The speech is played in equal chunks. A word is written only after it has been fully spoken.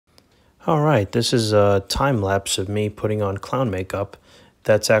All right, this is a time lapse of me putting on clown makeup.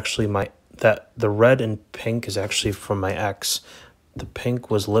 That's actually the red and pink is actually from my ex. The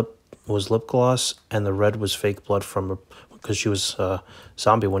pink was lip gloss, and the red was fake blood from because she was a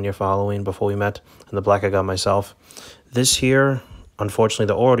zombie one year for Halloween before we met, and the black I got myself. This here, unfortunately,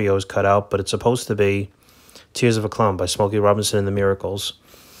 the audio is cut out, but it's supposed to be Tears of a Clown by Smokey Robinson and the Miracles.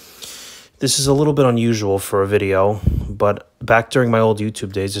 This is a little bit unusual for a video, but back during my old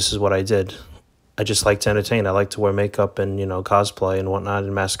YouTube days, this is what I did. I just like to entertain. I like to wear makeup and, cosplay and whatnot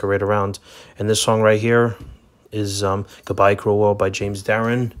and masquerade around. And this song right here is Goodbye Cruel World by James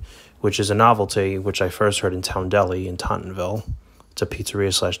Darren, which is a novelty, which I first heard in Town Deli in Tottenville. It's a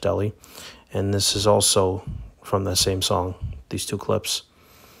pizzeria/deli. And this is also from the same song, these two clips.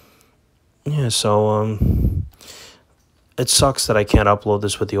 Yeah, so, it sucks that I can't upload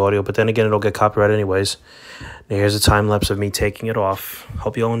this with the audio, but then again, it'll get copyright anyways. Now, here's a time lapse of me taking it off.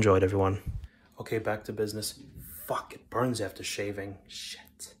 Hope you all enjoyed, everyone. Okay, back to business. Fuck, it burns after shaving.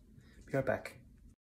 Shit. Be right back.